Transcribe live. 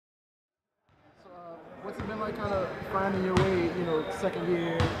like kind of finding your way, second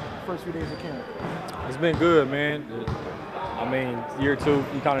year, first few days of camp? It's been good, man. I mean, year two,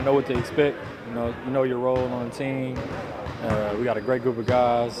 you kind of know what to expect. You know your role on the team. We got a great group of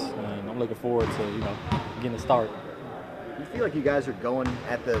guys, and I'm looking forward to getting a start. Do you feel like you guys are going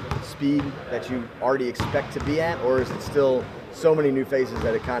at the speed that you already expect to be at, or is it still so many new faces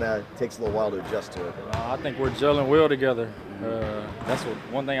that it kind of takes a little while to adjust to it? I think we're gelling well together. That's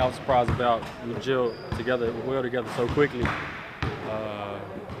one thing I was surprised about. We gel together well together so quickly.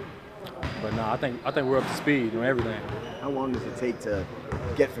 But no, I think we're up to speed on everything. How long does it take to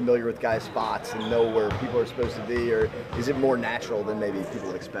get familiar with guys' spots and know where people are supposed to be, or is it more natural than maybe people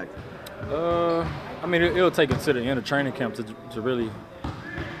would expect? I mean, it'll take until the end of training camp to really,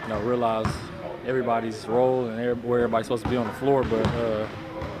 realize everybody's role and where everybody's supposed to be on the floor. But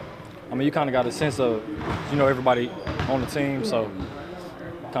I mean, you kind of got a sense of, everybody on the team, so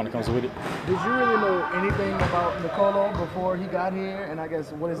it kind of comes with it. Did you really know anything about Nicolo before he got here? And I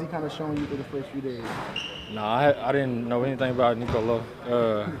guess what has he kind of shown you through the first few days? No, I didn't know anything about Nicolo,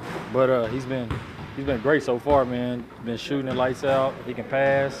 but he's been great so far, man. Been shooting the lights out. He can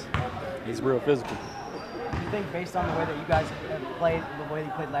pass. He's real physical. Do you think, based on the way that you guys have played, the way you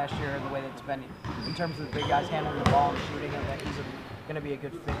played last year, and the way that it's been in terms of the big guys handling the ball and shooting, that he's going to be a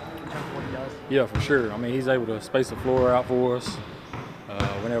good fit in terms of what he does? Yeah, for sure. I mean, he's able to space the floor out for us.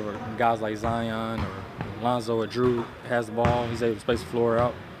 Whenever guys like Zion or Lonzo or Drew has the ball, he's able to space the floor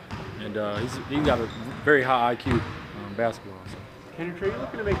out. And he's got a very high IQ basketball. So. Kenrich, are you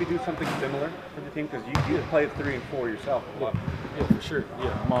looking to maybe do something similar for the team? Because you play at 3 and 4 yourself a lot. Yeah, for sure.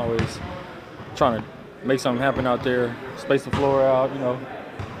 Yeah, I'm always trying to make something happen out there, space the floor out,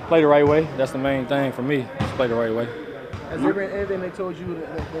 play the right way. That's the main thing for me, just play the right way. Has there been anything they told you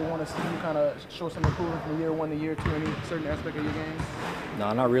that they want to see you kind of show some improvement from year one to year two, any certain aspect of your game?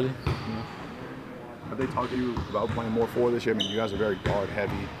 No, not really. Have they talked to you about playing more forward this year? I mean, you guys are very guard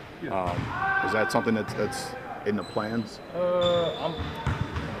heavy. Is that something that's in the plans?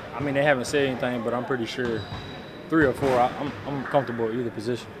 I mean, they haven't said anything, but I'm pretty sure 3 or 4, I'm comfortable at either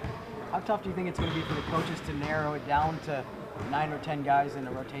position. How tough do you think it's going to be for the coaches to narrow it down to 9 or 10 guys in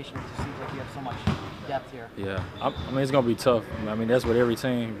a rotation? It just seems like you have so much depth here. Yeah, I mean, it's going to be tough. I mean, that's with every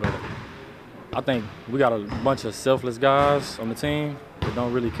team, but I think we got a bunch of selfless guys on the team that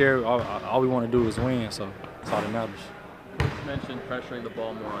don't really care. All we want to do is win, so that's all that matters. Coach mentioned pressuring the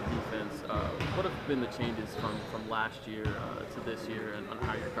ball more on defense. What have been the changes from last year to this year, and on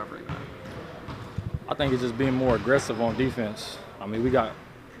how you're covering that? I think it's just being more aggressive on defense. I mean, we got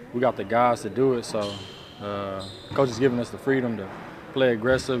the guys to do it, so coach is giving us the freedom to play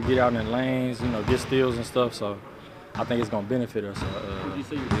aggressive, get out in the lanes, get steals and stuff. So I think it's going to benefit us. Would you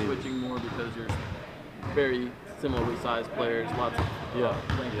say you're switching more because you're very similarly sized players, lots of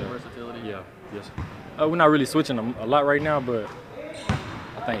length and versatility? Yeah, yes. We're not really switching a lot right now, but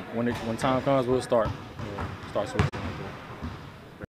I think when time comes, we'll start switching.